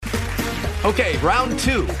Okay, round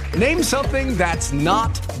two. Name something that's not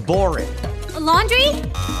boring. A laundry?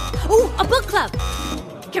 Ooh, a book club.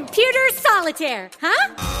 Computer solitaire,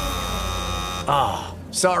 huh? Ah,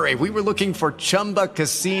 oh, sorry, we were looking for Chumba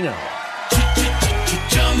Casino.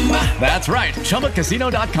 That's right,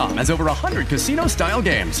 ChumbaCasino.com has over 100 casino-style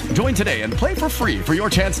games. Join today and play for free for your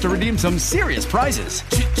chance to redeem some serious prizes.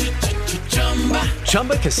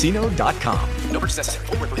 ChumbaCasino.com. No purchase necessary.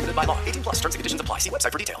 Void where prohibited by law. 18+. Terms and conditions apply. See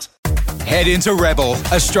website for details. Head into Rebel,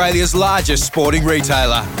 Australia's largest sporting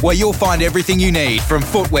retailer, where you'll find everything you need from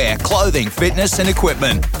footwear, clothing, fitness and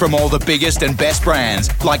equipment from all the biggest and best brands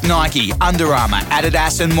like Nike, Under Armour,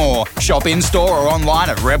 Adidas and more. Shop in-store or online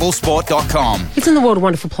at rebelsport.com. Isn't the world a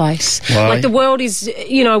wonderful place? Why? Like the world is,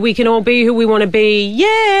 we can all be who we want to be.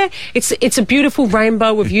 Yeah, it's a beautiful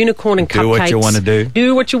rainbow of unicorn and cupcakes. Do what you want to do.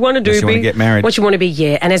 Do what you want to do. Unless you want to get married. What you want to be,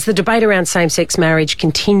 yeah. And as the debate around same-sex marriage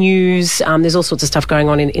continues, there's all sorts of stuff going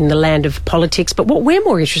on in the land of politics. But what we're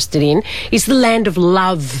more interested in is the land of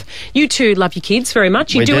love. You two love your kids very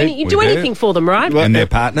much. You do anything for them, right? Well, and their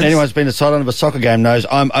partners. Anyone's been to the sideline of a soccer game knows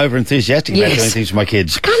I'm over-enthusiastic about doing things for my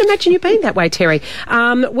kids. I can't imagine you being that way, Terry.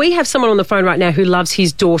 We have someone on the phone right now who loves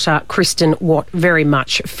his daughter, Kristen Watt, very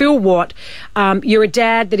much. Phil Watt, you're a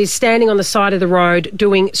dad that is standing on the side of the road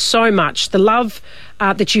doing so much. The love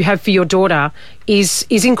that you have for your daughter is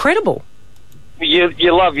incredible.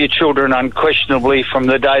 You love your children unquestionably from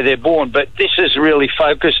the day they're born, but this has really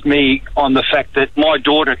focused me on the fact that my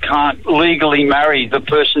daughter can't legally marry the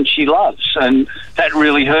person she loves, and that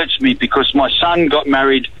really hurts me because my son got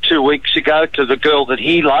married 2 weeks ago to the girl that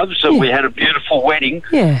he loves, and we had a beautiful wedding,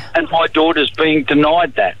 and my daughter's being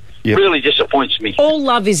denied that. Yep. Really disappoints me. All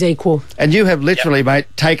love is equal. And you have literally, mate,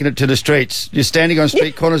 taken it to the streets. You're standing on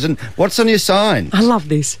street corners, and what's on your sign? I love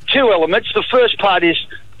this. Two elements. The first part is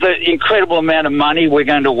the incredible amount of money we're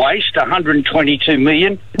going to waste, $122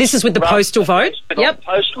 million. This is with the postal vote? Yep.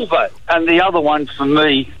 Postal vote. And the other one for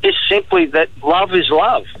me is simply that love is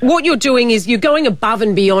love. What you're doing is you're going above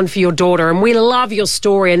and beyond for your daughter, and we love your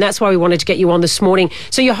story, and that's why we wanted to get you on this morning.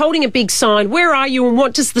 So you're holding a big sign. Where are you, and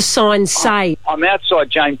what does the sign say? I'm outside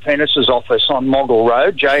Jane Prentice's office on Moggle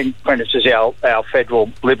Road. Jane Prentice is our federal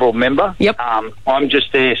Liberal member. Yep. I'm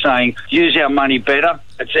just there saying, use our money better.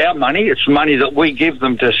 It's our money. It's money that we give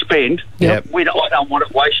them to spend. Yep. I don't want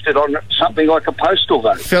it wasted on something like a postal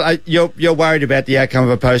vote. Phil, you're worried about the outcome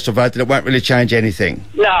of a postal vote, that it won't really change anything?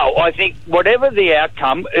 No, I think whatever the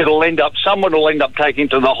outcome, someone will end up taking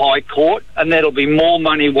to the High Court, and there'll be more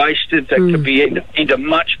money wasted that could be into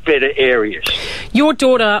much better areas. Your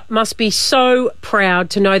daughter must be so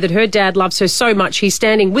proud to know that her dad loves her so much. He's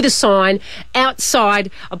standing with a sign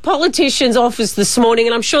outside a politician's office this morning,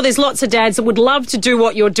 and I'm sure there's lots of dads that would love to do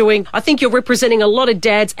what you're doing. I think you're representing a lot of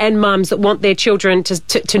dads and mums that want their children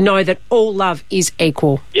to know that all love is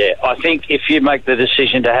equal. Yeah, I think if you make the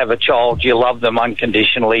decision to have a child, you love them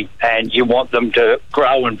unconditionally and you want them to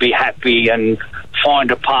grow and be happy and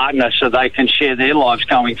find a partner so they can share their lives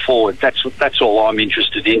going forward. That's all I'm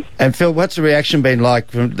interested in. And Phil, what's the reaction been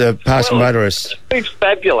like from the passing motorists? It's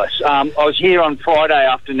fabulous. I was here on Friday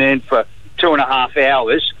afternoon for 2.5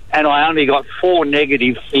 hours, and I only got 4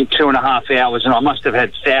 negative in 2.5 hours, and I must have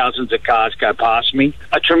had thousands of cars go past me.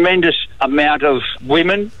 A tremendous amount of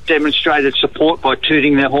women demonstrated support by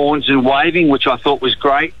tooting their horns and waving, which I thought was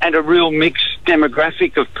great, and a real mixed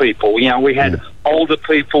demographic of people. You know, we had older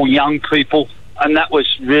people, young people, and that was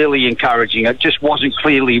really encouraging. It just wasn't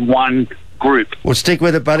clearly one group. Well, stick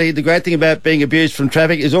with it, buddy. The great thing about being abused from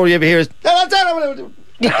traffic is all you ever hear is...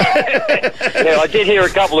 Yeah, I did hear a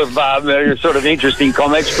couple of sort of interesting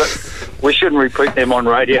comments, but we shouldn't repeat them on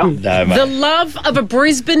radio. No, mate. The love of a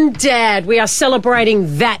Brisbane dad. We are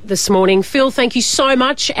celebrating that this morning. Phil, thank you so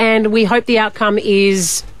much, and we hope the outcome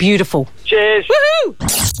is beautiful. Cheers.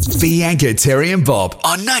 Woohoo! Bianca, Terry and Bob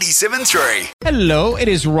on 97.3. Hello, it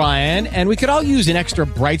is Ryan, and we could all use an extra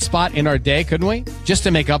bright spot in our day, couldn't we? Just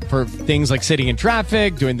to make up for things like sitting in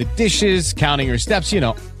traffic, doing the dishes, counting your steps,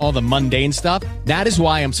 all the mundane stuff. That is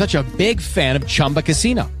why I'm such a big fan of Chumba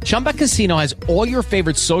Casino. Chumba Casino has all your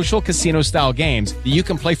favorite social casino-style games that you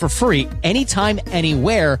can play for free anytime,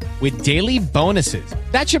 anywhere with daily bonuses.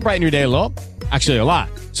 That should brighten your day a little. Actually, a lot.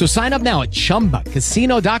 So sign up now at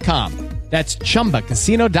ChumbaCasino.com. That's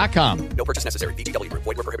ChumbaCasino.com. No purchase necessary. BTB. Void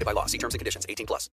where prohibited by law. See terms and conditions. 18+.